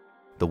neighbor,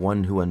 the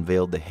one who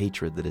unveiled the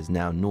hatred that is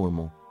now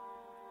normal.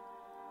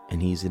 And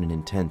he's in an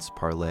intense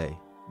parley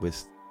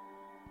with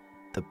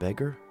the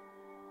beggar?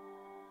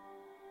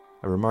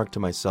 I remark to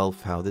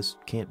myself how this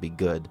can't be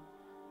good.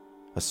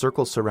 A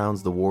circle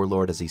surrounds the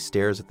warlord as he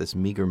stares at this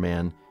meager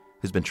man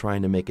who's been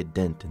trying to make a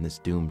dent in this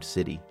doomed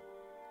city.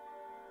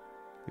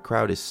 The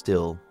crowd is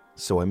still,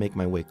 so I make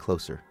my way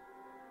closer,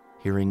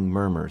 hearing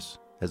murmurs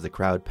as the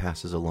crowd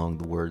passes along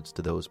the words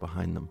to those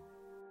behind them.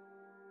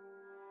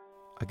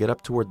 I get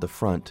up toward the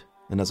front,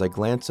 and as I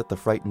glance at the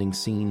frightening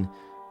scene,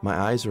 my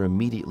eyes are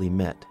immediately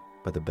met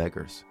by the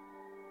beggar's.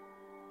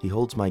 He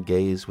holds my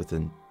gaze with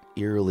an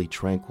eerily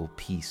tranquil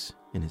peace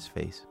in his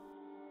face.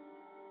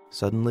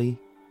 Suddenly,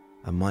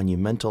 a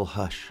monumental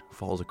hush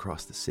falls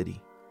across the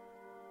city.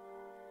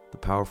 The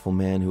powerful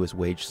man who has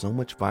waged so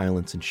much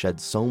violence and shed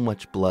so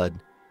much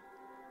blood,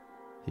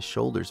 his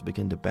shoulders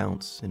begin to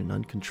bounce in an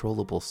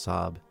uncontrollable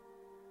sob,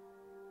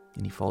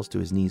 and he falls to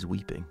his knees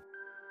weeping.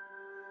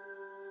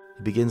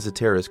 He begins to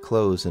tear his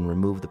clothes and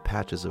remove the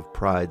patches of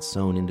pride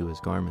sewn into his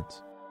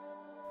garments.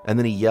 And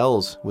then he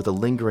yells with a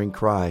lingering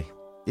cry,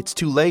 "It's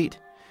too late!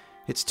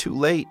 It's too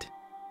late!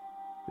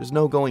 There's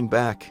no going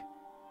back.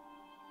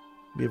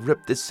 We have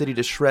ripped this city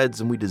to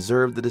shreds, and we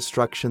deserve the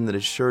destruction that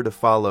is sure to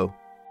follow."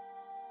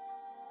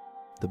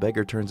 The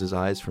beggar turns his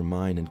eyes from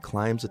mine and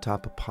climbs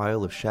atop a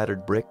pile of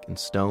shattered brick and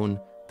stone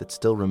that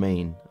still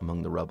remain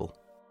among the rubble.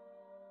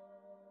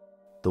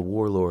 The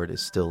warlord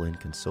is still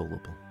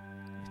inconsolable.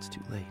 It's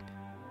too late.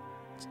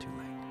 It's too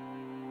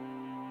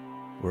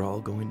late. We're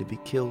all going to be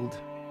killed.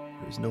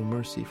 There is no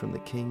mercy from the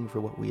king for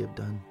what we have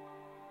done.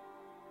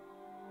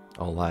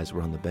 All eyes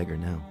were on the beggar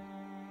now.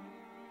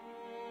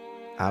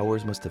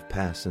 Hours must have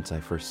passed since I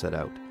first set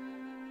out,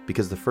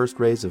 because the first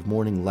rays of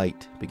morning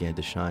light began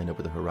to shine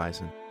over the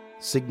horizon,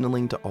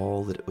 signaling to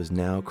all that it was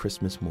now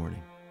Christmas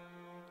morning.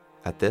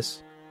 At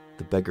this,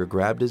 the beggar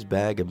grabbed his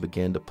bag and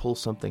began to pull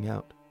something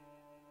out.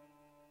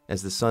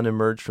 As the sun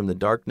emerged from the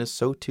darkness,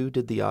 so too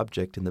did the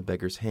object in the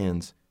beggar's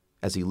hands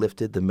as he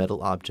lifted the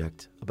metal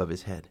object above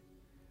his head.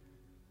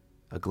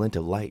 A glint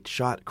of light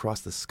shot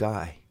across the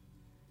sky.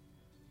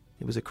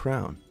 It was a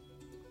crown.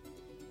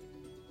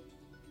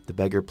 The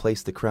beggar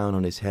placed the crown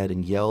on his head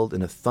and yelled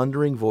in a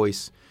thundering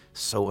voice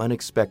so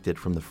unexpected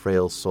from the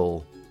frail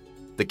soul,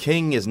 "The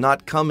king is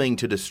not coming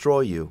to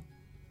destroy you.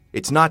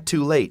 It's not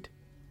too late,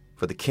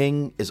 for the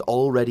king is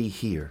already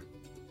here.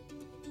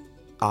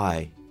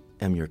 I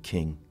am your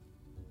king."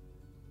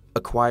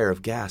 A choir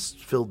of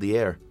gasps filled the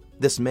air.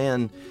 This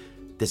man,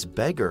 this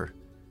beggar,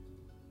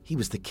 he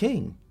was the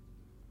king.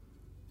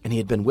 And he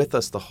had been with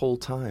us the whole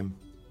time.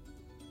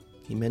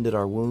 He mended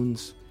our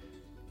wounds.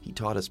 He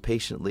taught us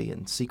patiently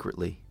and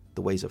secretly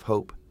the ways of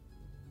hope.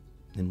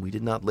 And we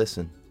did not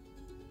listen.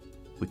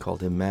 We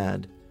called him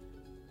mad.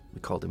 We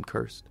called him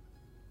cursed.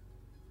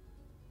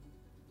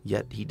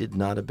 Yet he did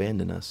not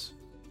abandon us,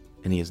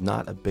 and he is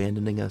not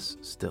abandoning us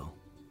still.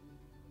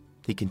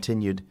 He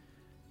continued,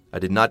 "I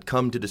did not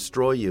come to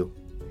destroy you.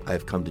 I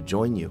have come to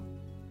join you.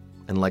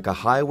 And like a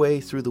highway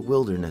through the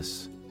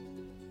wilderness,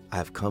 I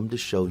have come to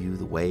show you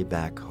the way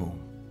back home."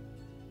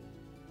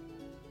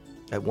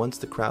 At once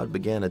the crowd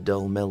began a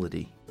dull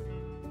melody.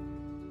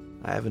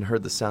 I haven't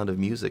heard the sound of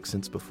music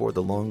since before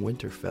the long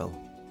winter fell.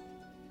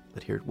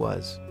 But here it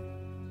was.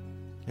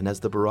 And as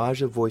the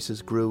barrage of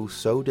voices grew,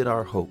 so did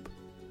our hope.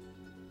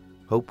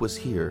 Hope was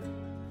here,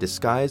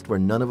 disguised where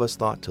none of us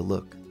thought to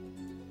look,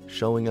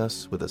 showing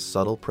us with a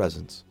subtle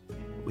presence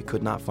we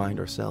could not find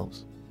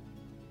ourselves.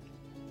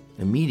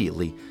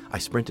 Immediately, I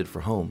sprinted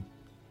for home.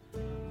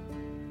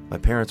 My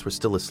parents were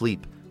still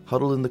asleep,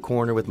 huddled in the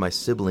corner with my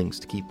siblings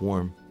to keep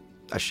warm.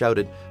 I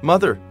shouted,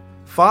 "Mother!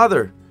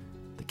 Father!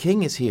 The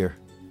king is here!"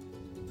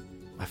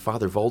 My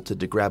father vaulted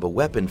to grab a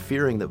weapon,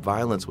 fearing that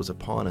violence was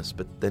upon us,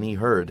 but then he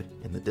heard,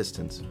 in the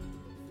distance,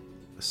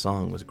 a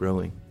song was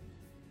growing.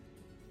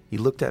 He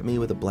looked at me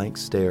with a blank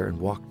stare and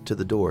walked to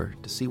the door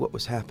to see what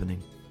was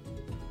happening.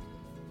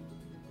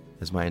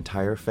 As my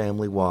entire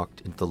family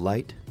walked into the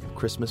light of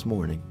Christmas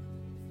morning,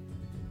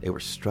 they were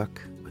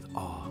struck with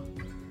awe,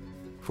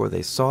 for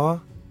they saw,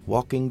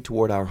 walking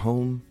toward our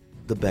home,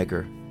 the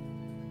beggar,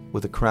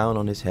 with a crown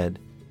on his head.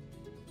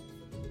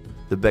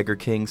 The beggar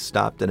king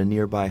stopped at a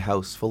nearby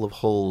house full of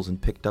holes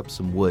and picked up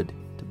some wood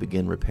to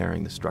begin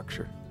repairing the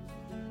structure.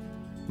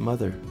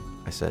 "Mother,"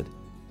 I said,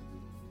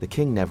 "the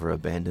king never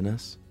abandoned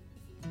us.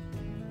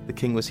 The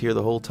king was here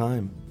the whole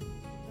time.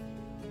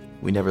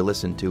 We never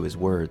listened to his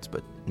words,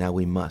 but now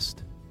we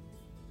must.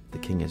 The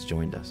king has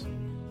joined us."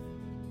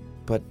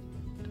 "But,"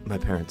 my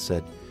parents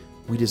said,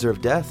 "we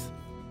deserve death."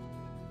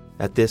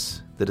 At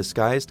this, the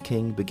disguised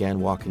king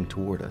began walking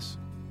toward us.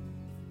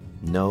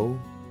 "No,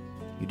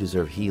 you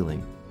deserve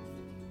healing.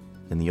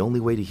 And the only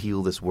way to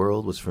heal this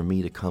world was for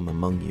me to come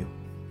among you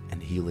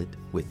and heal it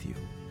with you."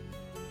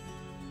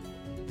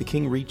 The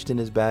king reached in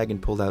his bag and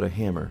pulled out a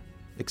hammer,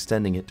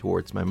 extending it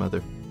towards my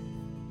mother.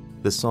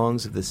 The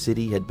songs of the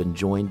city had been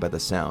joined by the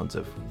sounds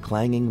of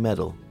clanging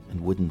metal and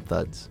wooden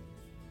thuds.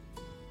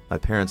 My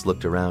parents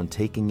looked around,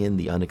 taking in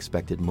the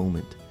unexpected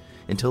moment,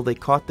 until they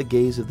caught the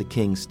gaze of the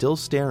king still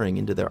staring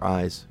into their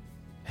eyes,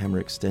 hammer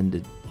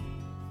extended.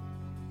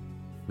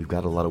 "We've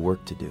got a lot of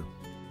work to do.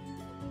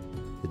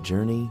 The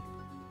journey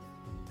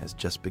has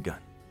just begun."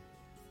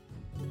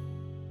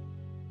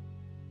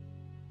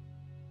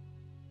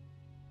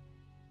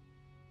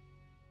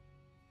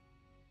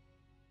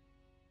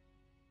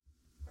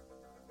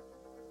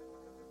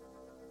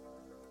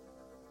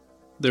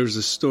 There's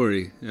a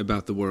story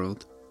about the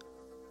world,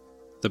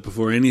 that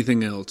before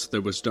anything else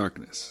there was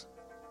darkness,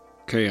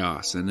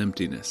 chaos, and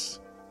emptiness.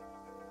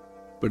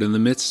 But in the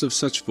midst of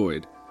such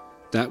void,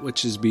 that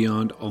which is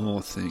beyond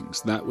all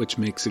things, that which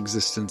makes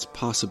existence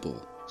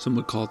possible, some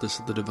would call this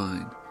the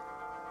divine,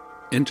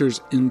 enters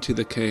into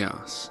the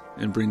chaos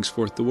and brings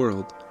forth the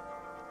world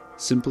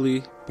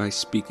simply by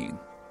speaking.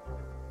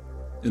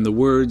 And the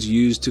words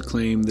used to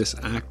claim this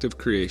act of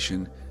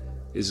creation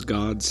is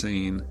God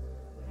saying,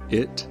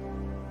 "It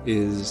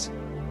is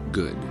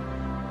good."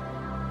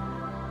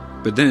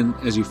 But then,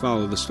 as you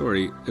follow the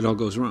story, it all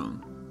goes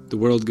wrong. The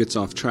world gets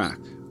off track.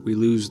 We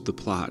lose the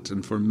plot,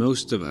 and for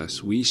most of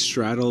us, we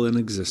straddle an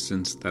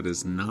existence that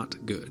is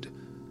not good.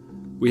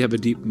 We have a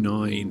deep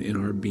gnawing in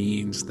our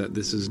beings that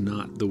this is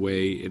not the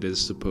way it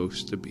is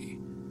supposed to be.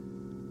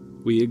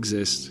 We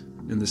exist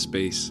in the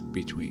space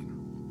between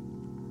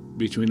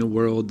a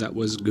world that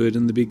was good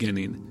in the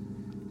beginning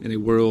and a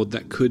world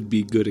that could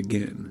be good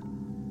again.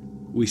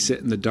 We sit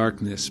in the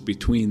darkness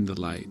between the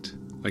light,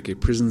 like a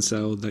prison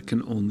cell that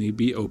can only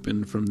be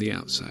opened from the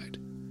outside.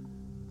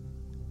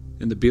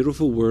 And the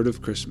beautiful word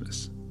of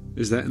Christmas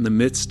is that in the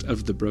midst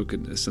of the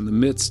brokenness, in the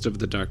midst of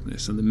the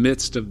darkness, in the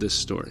midst of this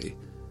story,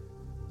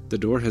 the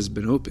door has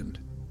been opened.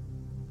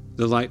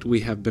 The light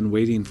we have been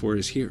waiting for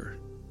is here.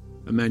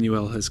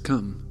 Emmanuel has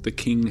come. The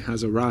King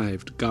has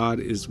arrived. God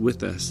is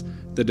with us.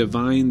 The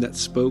divine that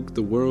spoke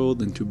the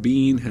world into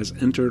being has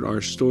entered our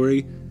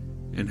story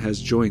and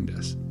has joined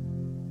us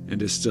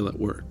and is still at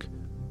work.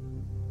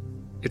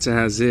 It's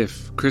as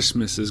if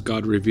Christmas is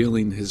God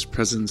revealing his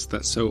presence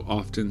that so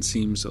often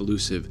seems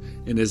elusive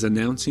and is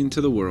announcing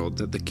to the world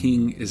that the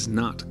King is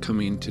not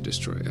coming to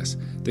destroy us.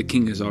 The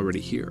King is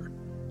already here,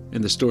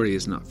 and the story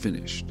is not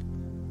finished.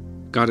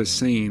 God is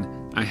saying,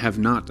 "I have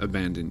not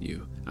abandoned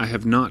you. I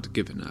have not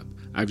given up.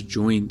 I've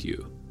joined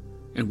you,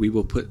 and we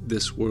will put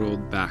this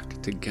world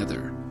back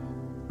together,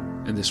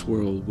 and this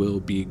world will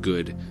be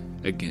good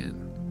again."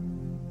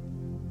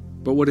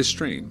 But what is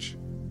strange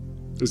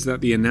is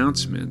that the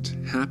announcement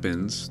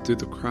happens through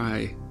the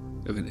cry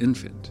of an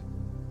infant.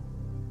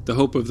 The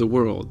hope of the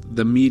world,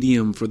 the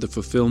medium for the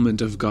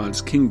fulfillment of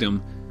God's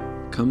kingdom,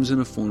 comes in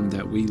a form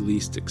that we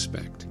least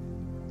expect.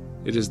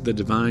 It is the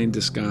divine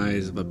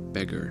disguise of a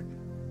beggar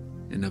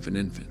and of an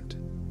infant.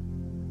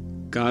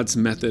 God's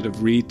method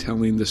of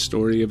retelling the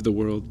story of the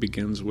world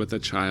begins with a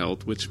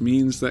child, which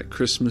means that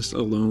Christmas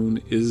alone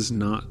is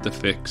not the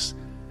fix.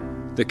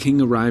 The King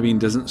arriving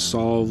doesn't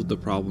solve the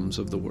problems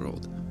of the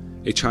world.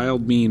 A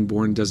child being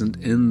born doesn't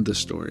end the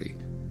story.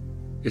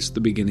 It's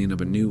the beginning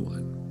of a new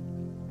one.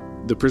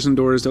 The prison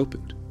door is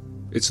opened.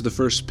 It's the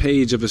first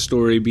page of a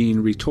story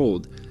being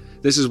retold.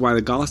 This is why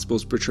the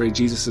Gospels portray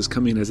Jesus'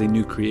 coming as a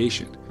new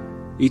creation.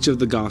 Each of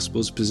the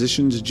Gospels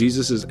positions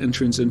Jesus'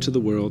 entrance into the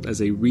world as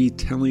a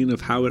retelling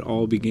of how it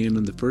all began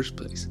in the first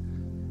place,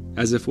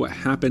 as if what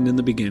happened in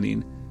the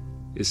beginning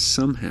is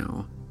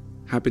somehow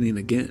happening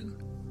again.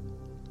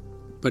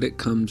 But it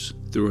comes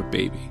through a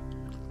baby,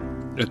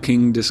 a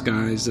king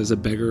disguised as a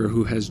beggar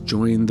who has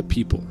joined the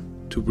people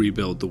to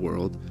rebuild the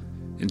world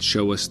and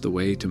show us the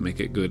way to make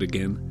it good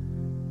again.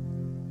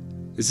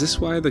 Is this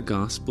why the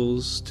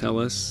Gospels tell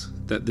us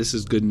that this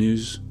is good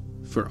news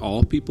for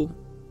all people?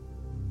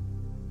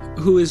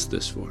 Who is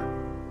this for?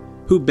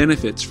 Who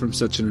benefits from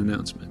such an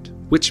announcement?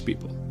 Which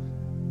people?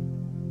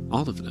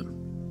 All of them.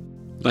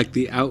 Like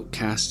the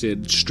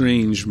outcasted,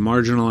 strange,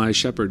 marginalized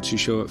shepherds who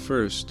show up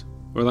first,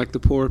 or like the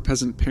poor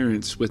peasant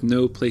parents with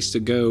no place to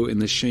go in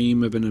the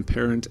shame of an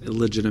apparent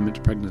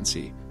illegitimate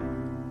pregnancy,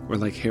 or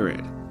like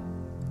Herod,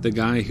 the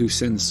guy who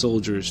sends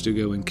soldiers to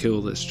go and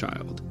kill this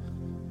child.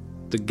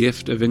 The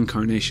gift of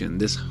incarnation,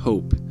 this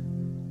hope,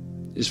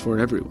 is for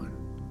everyone.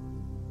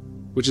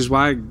 Which is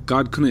why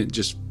God couldn't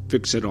just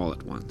fix it all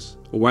at once,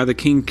 or why the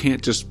King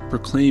can't just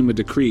proclaim a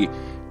decree.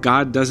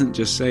 God doesn't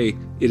just say,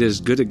 "It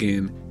is good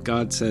again."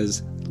 God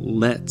says,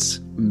 "Let's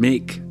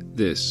make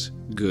this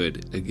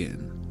good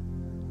again."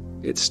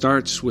 It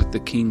starts with the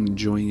King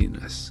joining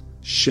us,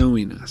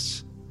 showing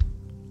us,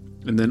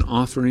 and then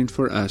offering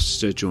for us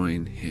to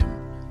join him.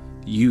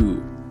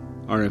 You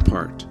are a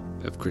part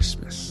of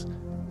Christmas,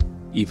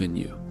 even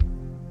you.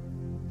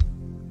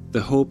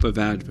 The hope of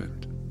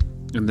Advent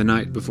and the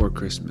night before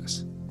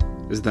Christmas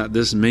is that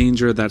this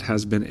manger that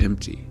has been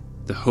empty,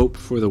 the hope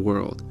for the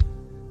world,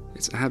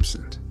 it's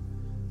absent.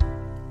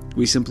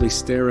 We simply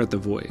stare at the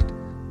void.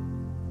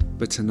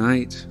 But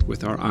tonight,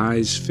 with our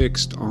eyes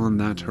fixed on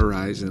that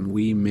horizon,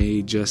 we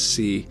may just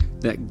see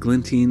that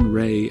glinting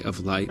ray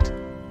of light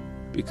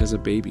because a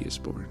baby is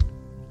born.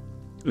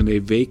 And a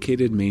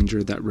vacated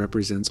manger that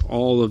represents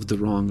all of the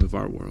wrong of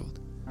our world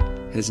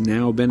has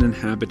now been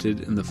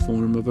inhabited in the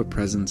form of a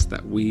presence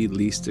that we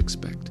least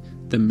expect.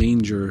 The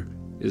manger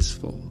is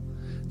full.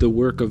 The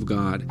work of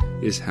God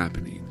is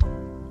happening,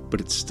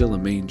 but it's still a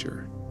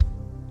manger,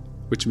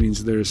 which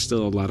means there is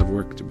still a lot of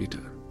work to be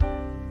done.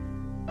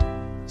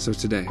 So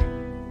today,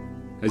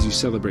 as you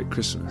celebrate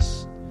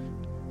Christmas,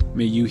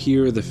 may you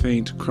hear the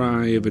faint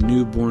cry of a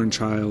newborn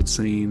child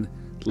saying,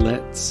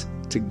 "Let's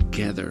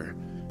together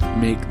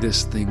make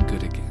this thing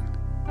good again."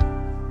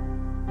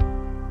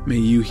 May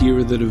you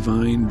hear the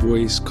divine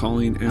voice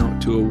calling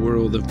out to a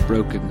world of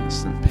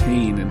brokenness and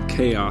pain and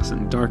chaos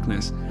and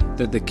darkness,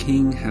 that the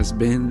King has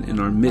been in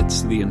our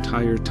midst the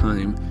entire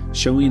time,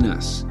 showing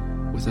us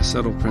with a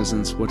subtle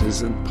presence what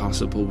isn't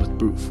possible with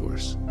brute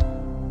force.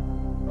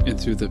 And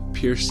through the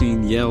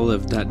piercing yell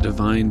of that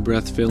divine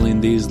breath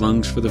filling these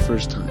lungs for the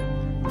first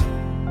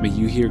time, may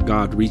you hear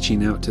God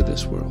reaching out to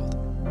this world,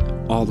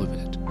 all of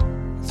it,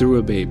 through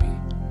a baby,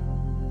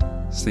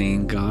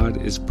 saying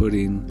God is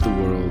putting the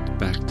world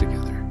back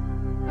together.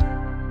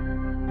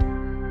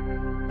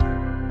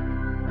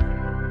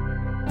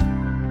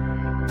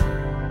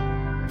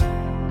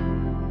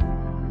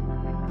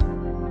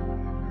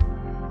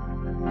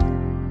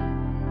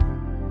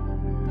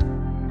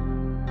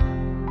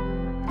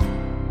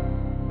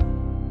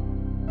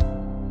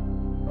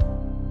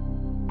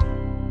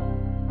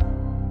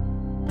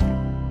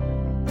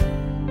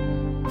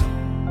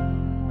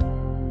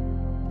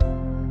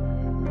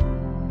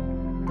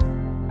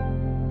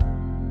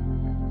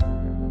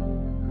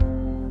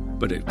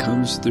 But it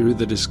comes through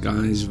the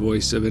disguised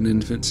voice of an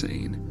infant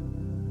saying,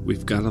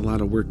 "We've got a lot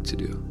of work to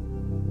do.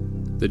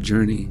 The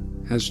journey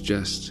has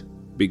just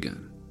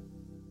begun."